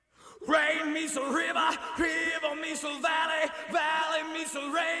Rain meets a river, river meets a valley, valley meets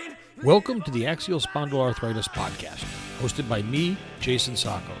a rain. Welcome to the Axial Spondyloarthritis Podcast, hosted by me, Jason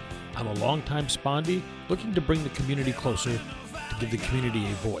Sacco. I'm a longtime spondy looking to bring the community closer, to give the community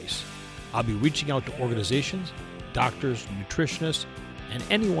a voice. I'll be reaching out to organizations, doctors, nutritionists, and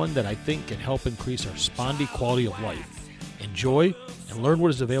anyone that I think can help increase our spondy quality of life. Enjoy and learn what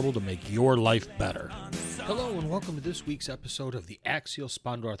is available to make your life better. Hello and welcome to this week's episode of the Axial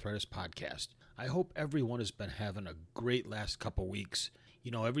Spondyloarthritis Podcast. I hope everyone has been having a great last couple weeks.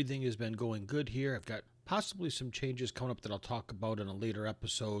 You know, everything has been going good here. I've got possibly some changes coming up that I'll talk about in a later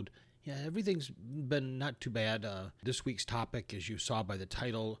episode. Yeah, everything's been not too bad. This week's topic, as you saw by the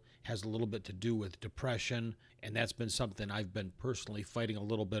title, has a little bit to do with depression, and that's been something I've been personally fighting a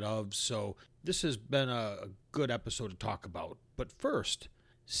little bit of, so this has been a good episode to talk about. But first,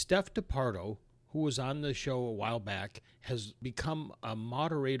 Steph DePardo, who was on the show a while back, has become a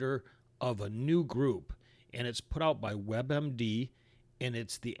moderator of a new group, and it's put out by WebMD, and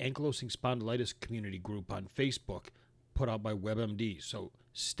it's the Ankylosing Spondylitis Community Group on Facebook, put out by WebMD. So,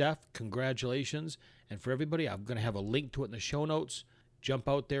 Steph, congratulations. And for everybody, I'm going to have a link to it in the show notes. Jump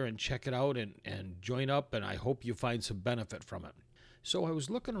out there and check it out and join up, and I hope you find some benefit from it. So I was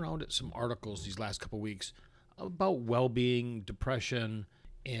looking around at some articles these last couple of weeks about well-being, depression,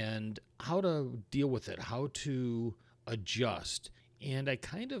 and how to deal with it, how to adjust. And I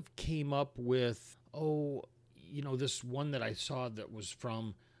kind of came up with, this one that I saw that was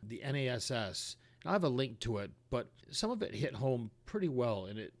from the NASS. I have a link to it, but some of it hit home pretty well,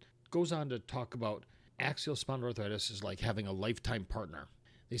 and it goes on to talk about axial spondyloarthritis is like having a lifetime partner.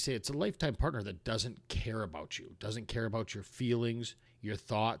 They say it's a lifetime partner that doesn't care about you, doesn't care about your feelings, your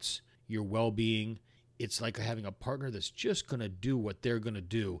thoughts, your well-being. It's like having a partner that's just going to do what they're going to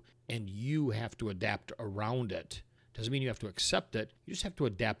do, and you have to adapt around it. Doesn't mean you have to accept it. You just have to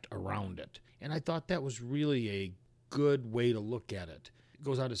adapt around it. And I thought that was really a good way to look at it. It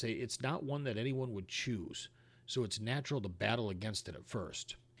goes on to say it's not one that anyone would choose, so it's natural to battle against it at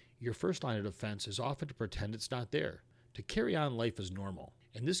first. Your first line of defense is often to pretend it's not there, to carry on life as normal.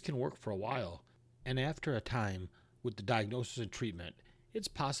 And this can work for a while, and after a time, with the diagnosis and treatment, it's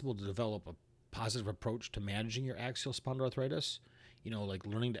possible to develop a positive approach to managing your axial spondyloarthritis, like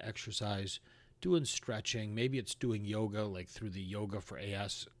learning to exercise, doing stretching, maybe it's doing yoga, like through the Yoga for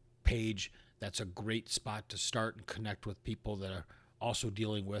AS page. That's a great spot to start and connect with people that are also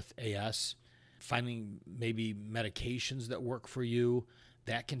dealing with AS. Finding maybe medications that work for you.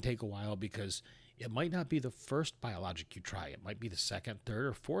 That can take a while because it might not be the first biologic you try. It might be the second, third,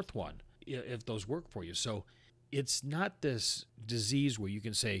 or fourth one if those work for you. So it's not this disease where you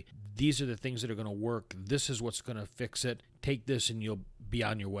can say, these are the things that are going to work. This is what's going to fix it. Take this and you'll be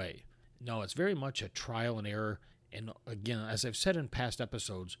on your way. No, it's very much a trial and error. And again, as I've said in past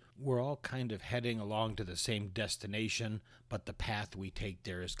episodes, we're all kind of heading along to the same destination, but the path we take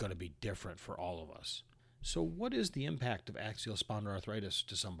there is going to be different for all of us. So what is the impact of axial spondyloarthritis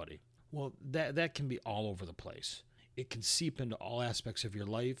to somebody? Well, that can be all over the place. It can seep into all aspects of your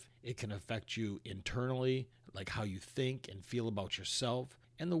life. It can affect you internally, like how you think and feel about yourself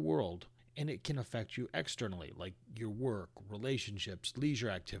and the world. And it can affect you externally, like your work, relationships, leisure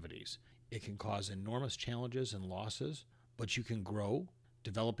activities. It can cause enormous challenges and losses, but you can grow,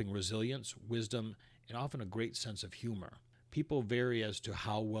 developing resilience, wisdom, and often a great sense of humor. People vary as to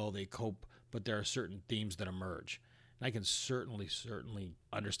how well they cope, but there are certain themes that emerge. And I can certainly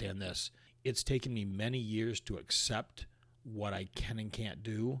understand this. It's taken me many years to accept what I can and can't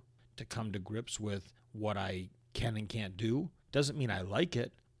do, to come to grips with what I can and can't do. Doesn't mean I like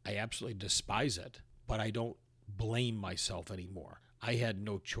it. I absolutely despise it, but I don't blame myself anymore. I had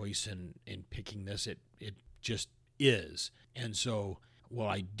no choice in picking this. It just is. And so while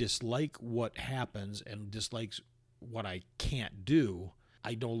I dislike what happens and dislikes what I can't do,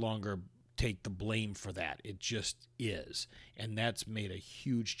 I no longer take the blame for that. It just is. And that's made a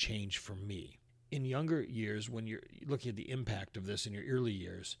huge change for me. In younger years, when you're looking at the impact of this in your early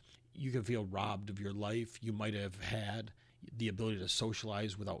years, you can feel robbed of your life. You might have had the ability to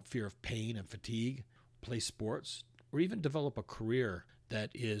socialize without fear of pain and fatigue, play sports, or even develop a career that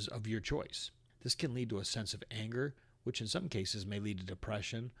is of your choice. This can lead to a sense of anger, which in some cases may lead to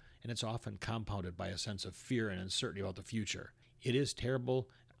depression, and it's often compounded by a sense of fear and uncertainty about the future. It is terrible.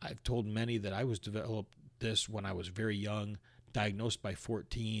 I've told many that I was developed this when I was very young, diagnosed by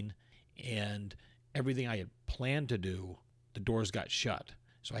 14, and everything I had planned to do, the doors got shut.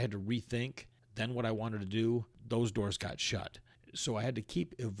 So I had to rethink. Then what I wanted to do, those doors got shut. So I had to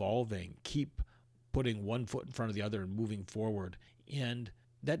keep evolving, keep putting one foot in front of the other and moving forward. And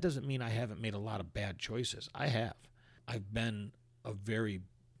that doesn't mean I haven't made a lot of bad choices. I have. I've been a very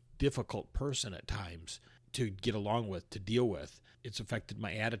difficult person at times to get along with, to deal with. It's affected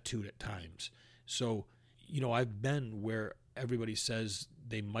my attitude at times. So, I've been where everybody says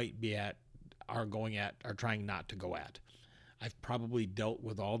they might be at, are going at, are trying not to go at. I've probably dealt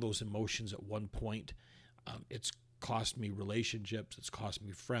with all those emotions at one point. It's cost me relationships, it's cost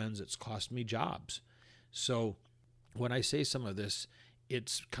me friends, it's cost me jobs. So when I say some of this,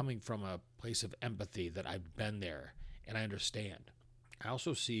 it's coming from a place of empathy that I've been there and I understand. I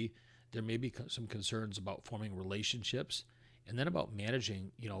also see there may be some concerns about forming relationships and then about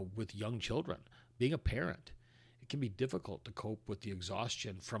managing, with young children. Being a parent, it can be difficult to cope with the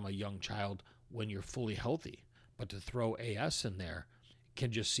exhaustion from a young child when you're fully healthy. But to throw AS in there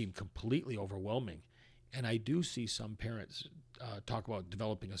can just seem completely overwhelming. And I do see some parents talk about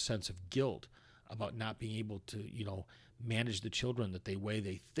developing a sense of guilt about not being able to, manage the children the way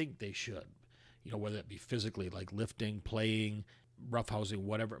they think they should, whether it be physically, like lifting, playing, roughhousing,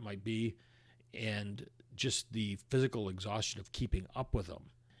 whatever it might be, and just the physical exhaustion of keeping up with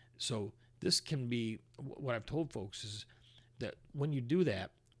them. So this can be, what I've told folks is that when you do that,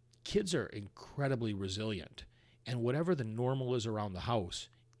 kids are incredibly resilient. And whatever the normal is around the house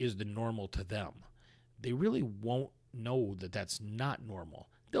is the normal to them. They really won't know that that's not normal.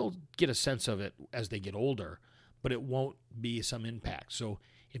 They'll get a sense of it as they get older, but it won't be some impact. So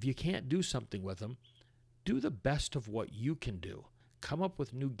if you can't do something with them, do the best of what you can do. Come up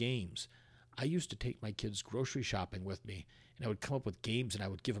with new games. I used to take my kids grocery shopping with me, and I would come up with games, and I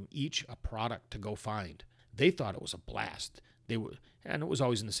would give them each a product to go find. They thought it was a blast. And it was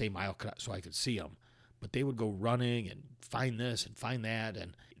always in the same aisle so I could see them. But they would go running and find this and find that,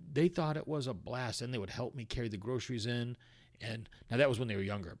 and they thought it was a blast. And they would help me carry the groceries in. And now that was when they were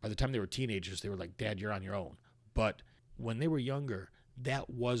younger. By the time they were teenagers, they were like, "Dad, you're on your own." But when they were younger, that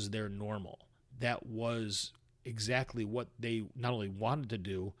was their normal. That was exactly what they not only wanted to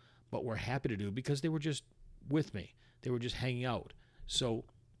do, but were happy to do because they were just with me. They were just hanging out. So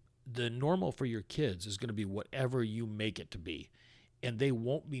the normal for your kids is going to be whatever you make it to be. And they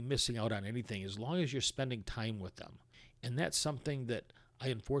won't be missing out on anything as long as you're spending time with them. And that's something that I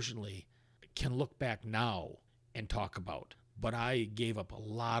unfortunately can look back now and talk about. But I gave up a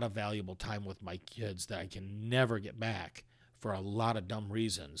lot of valuable time with my kids that I can never get back for a lot of dumb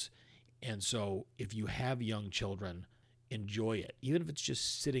reasons. And so if you have young children, enjoy it. Even if it's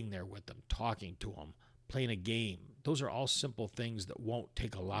just sitting there with them, talking to them, playing a game. Those are all simple things that won't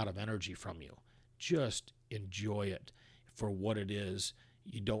take a lot of energy from you. Just enjoy it for what it is.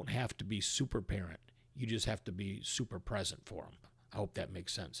 You don't have to be super parent. You just have to be super present for them. I hope that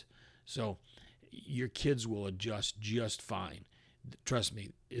makes sense. So your kids will adjust just fine. Trust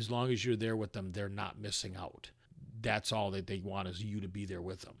me, as long as you're there with them, they're not missing out. That's all that they want is you to be there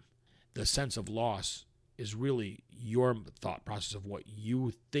with them. The sense of loss is really your thought process of what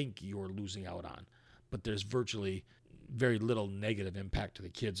you think you're losing out on. But there's virtually very little negative impact to the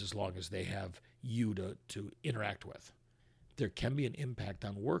kids as long as they have you to interact with. There can be an impact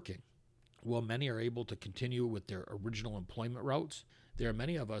on working. While many are able to continue with their original employment routes, there are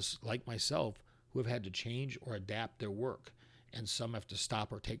many of us, like myself, who have had to change or adapt their work, and some have to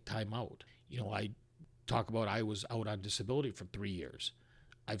stop or take time out. I talk about I was out on disability for 3 years.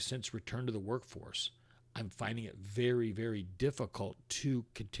 I've since returned to the workforce. I'm finding it very, very difficult to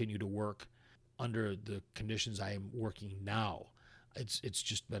continue to work under the conditions I am working now. It's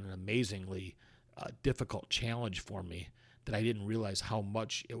just been an amazingly difficult challenge for me that I didn't realize how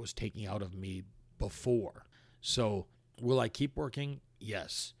much it was taking out of me before. So will I keep working?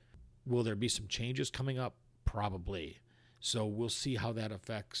 Yes. Will there be some changes coming up? Probably. So we'll see how that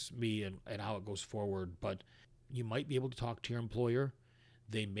affects me and how it goes forward. But you might be able to talk to your employer.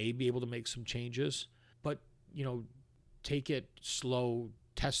 They may be able to make some changes. But, take it slow,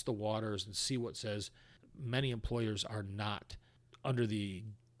 test the waters, and see what says. Many employers are not under the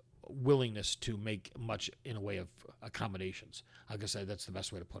willingness to make much in a way of accommodations. Like I said, that's the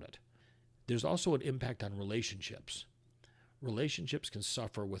best way to put it. There's also an impact on relationships. Relationships can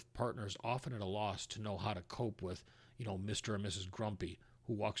suffer with partners often at a loss to know how to cope with, Mr. or Mrs. Grumpy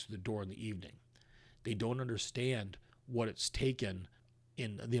who walks through the door in the evening. They don't understand what it's taken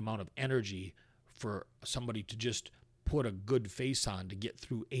in the amount of energy for somebody to just put a good face on to get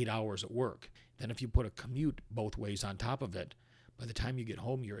through 8 hours at work. Then if you put a commute both ways on top of it, by the time you get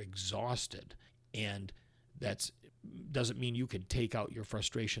home, you're exhausted. And that doesn't mean you can take out your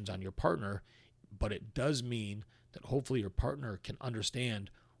frustrations on your partner, but it does mean that hopefully your partner can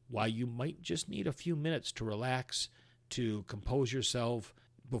understand why you might just need a few minutes to relax, to compose yourself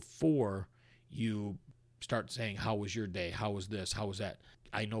before you start saying, how was your day? How was this? How was that?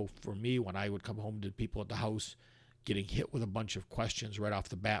 I know for me, when I would come home to people at the house, getting hit with a bunch of questions right off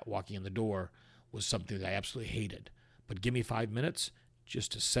the bat walking in the door was something that I absolutely hated. But give me 5 minutes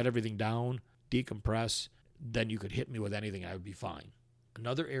just to set everything down, decompress, then you could hit me with anything, I would be fine.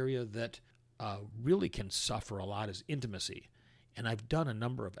 Another area that really can suffer a lot is intimacy. And I've done a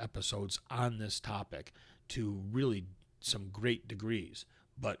number of episodes on this topic to really some great degrees.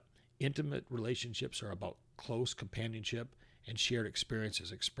 But intimate relationships are about close companionship and shared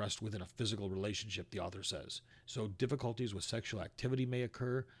experiences expressed within a physical relationship, the author says. So difficulties with sexual activity may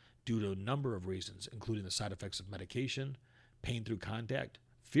occur due to a number of reasons, including the side effects of medication, pain through contact,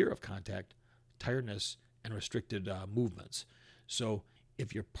 fear of contact, tiredness, and restricted movements. So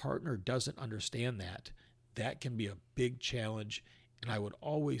if your partner doesn't understand that, that can be a big challenge. And I would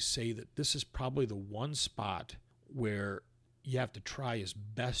always say that this is probably the one spot where you have to try as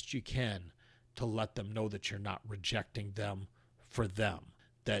best you can to let them know that you're not rejecting them for them,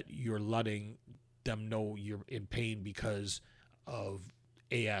 that you're letting them know you're in pain because of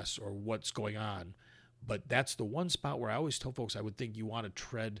AS or what's going on. But that's the one spot where I always tell folks I would think you want to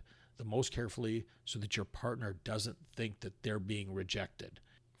tread the most carefully so that your partner doesn't think that they're being rejected.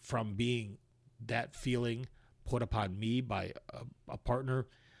 From being that feeling put upon me by a partner,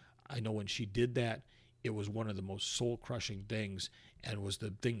 I know when she did that, it was one of the most soul-crushing things and was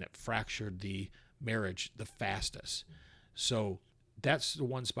the thing that fractured the marriage the fastest. So that's the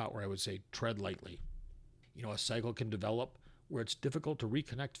one spot where I would say tread lightly. You know, a cycle can develop where it's difficult to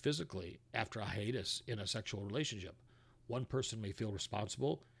reconnect physically after a hiatus in a sexual relationship. One person may feel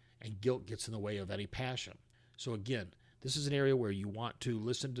responsible, and guilt gets in the way of any passion. So again, this is an area where you want to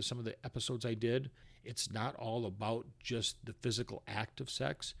listen to some of the episodes I did. It's not all about just the physical act of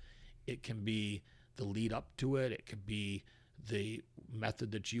sex. It can be the lead up to it. It could be the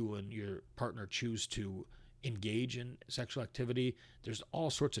method that you and your partner choose to engage in sexual activity. There's all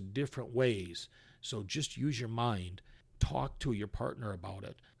sorts of different ways. So just use your mind. Talk to your partner about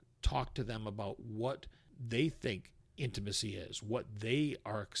it. Talk to them about what they think intimacy is, what they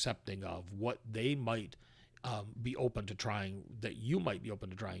are accepting of, what they might be open to trying, that you might be open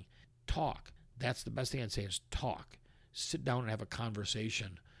to trying. Talk. That's the best thing I'd say is talk. Sit down and have a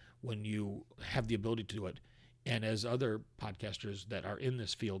conversation when you have the ability to do it. And as other podcasters that are in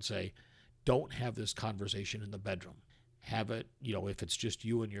this field say, don't have this conversation in the bedroom. Have it, if it's just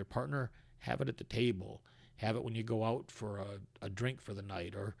you and your partner, have it at the table. Have it when you go out for a drink for the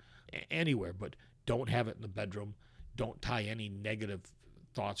night or anywhere, but don't have it in the bedroom. Don't tie any negative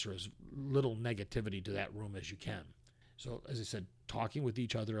thoughts or as little negativity to that room as you can. So as I said, talking with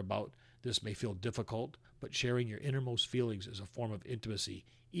each other about this may feel difficult, but sharing your innermost feelings is a form of intimacy,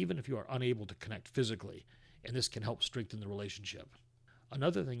 even if you are unable to connect physically, and this can help strengthen the relationship.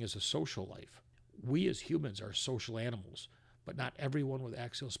 Another thing is a social life. We as humans are social animals, but not everyone with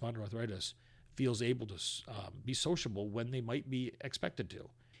axial spondyloarthritis feels able to be sociable when they might be expected to.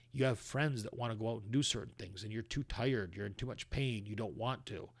 You have friends that want to go out and do certain things, and you're too tired, you're in too much pain, you don't want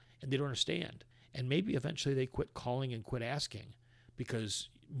to, and they don't understand. And maybe eventually they quit calling and quit asking because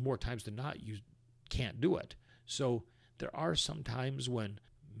more times than not, you can't do it. So there are some times when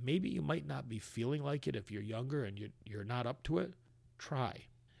maybe you might not be feeling like it if you're younger and you're not up to it. Try.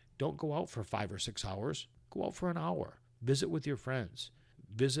 Don't go out for 5 or 6 hours. Go out for an hour. Visit with your friends.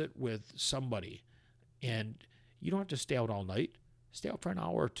 Visit with somebody. And you don't have to stay out all night. Stay out for an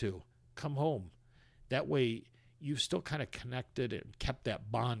hour or two. Come home. That way, you've still kind of connected and kept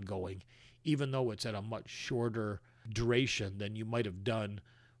that bond going, even though it's at a much shorter duration than you might have done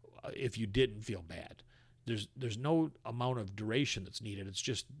if you didn't feel bad. There's no amount of duration that's needed. It's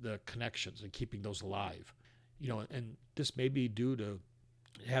just the connections and keeping those alive. And this may be due to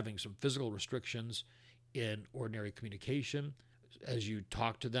having some physical restrictions in ordinary communication. As you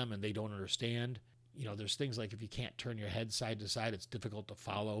talk to them and they don't understand, there's things like if you can't turn your head side to side, it's difficult to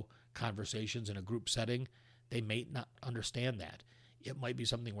follow conversations in a group setting. They may not understand that. It might be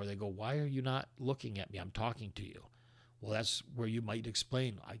something where they go, why are you not looking at me? I'm talking to you. Well, that's where you might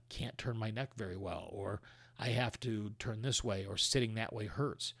explain, I can't turn my neck very well, or I have to turn this way, or sitting that way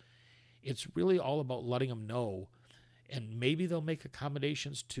hurts. It's really all about letting them know, and maybe they'll make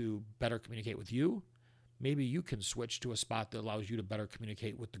accommodations to better communicate with you. Maybe you can switch to a spot that allows you to better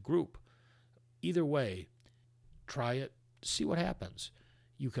communicate with the group. Either way, try it, see what happens.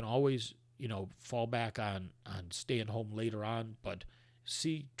 You can always, fall back on staying home later on, but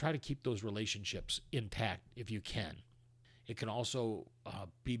try to keep those relationships intact if you can. It can also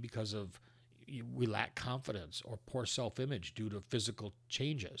be because of we lack confidence or poor self-image due to physical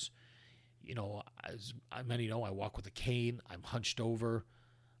changes. As many know, I walk with a cane. I'm hunched over.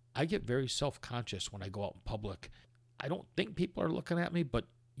 I get very self-conscious when I go out in public. I don't think people are looking at me, but,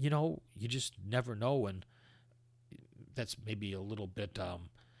 you just never know. And that's maybe a little bit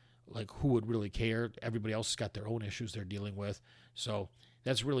like who would really care? Everybody else has got their own issues they're dealing with. So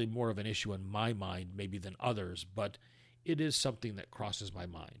that's really more of an issue in my mind maybe than others, but it is something that crosses my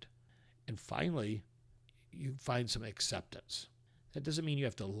mind. And finally, you find some acceptance. That doesn't mean you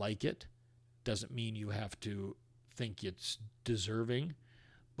have to like it, doesn't mean you have to think it's deserving,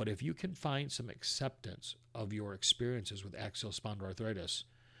 but if you can find some acceptance of your experiences with axial spondyloarthritis,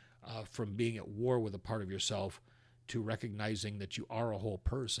 from being at war with a part of yourself to recognizing that you are a whole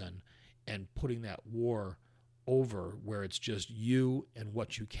person and putting that war over where it's just you and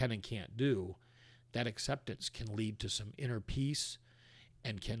what you can and can't do, that acceptance can lead to some inner peace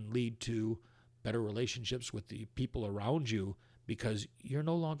and can lead to better relationships with the people around you, because you're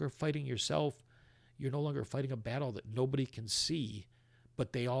no longer fighting yourself. You're no longer fighting a battle that nobody can see,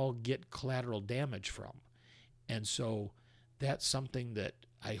 but they all get collateral damage from. And so that's something that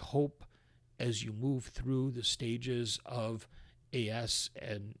I hope as you move through the stages of AS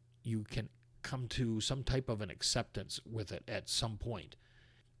and you can come to some type of an acceptance with it at some point.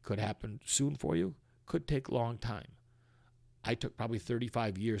 Could happen soon for you, could take a long time. I took probably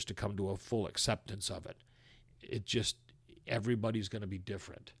 35 years to come to a full acceptance of it. It just, everybody's going to be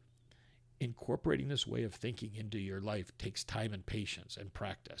different. Incorporating this way of thinking into your life takes time and patience and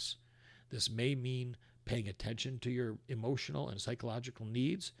practice. This may mean paying attention to your emotional and psychological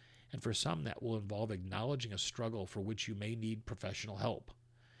needs, and for some that will involve acknowledging a struggle for which you may need professional help.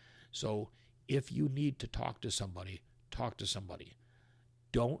 So if you need to talk to somebody, talk to somebody.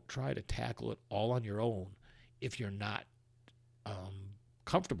 Don't try to tackle it all on your own if you're not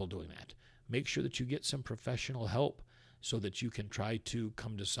comfortable doing that. Make sure that you get some professional help so that you can try to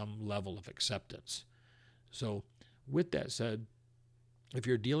come to some level of acceptance. So with that said, if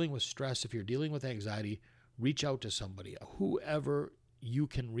you're dealing with stress, if you're dealing with anxiety, reach out to somebody, whoever you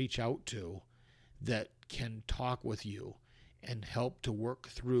can reach out to that can talk with you and help to work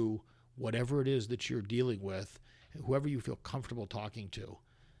through whatever it is that you're dealing with, whoever you feel comfortable talking to.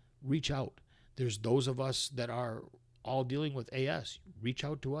 Reach out. There's those of us that are all dealing with AS. Reach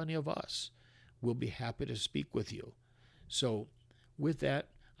out to any of us. We'll be happy to speak with you. So with that,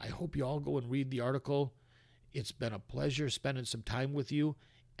 I hope you all go and read the article. It's been a pleasure spending some time with you,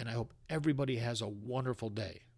 and I hope everybody has a wonderful day.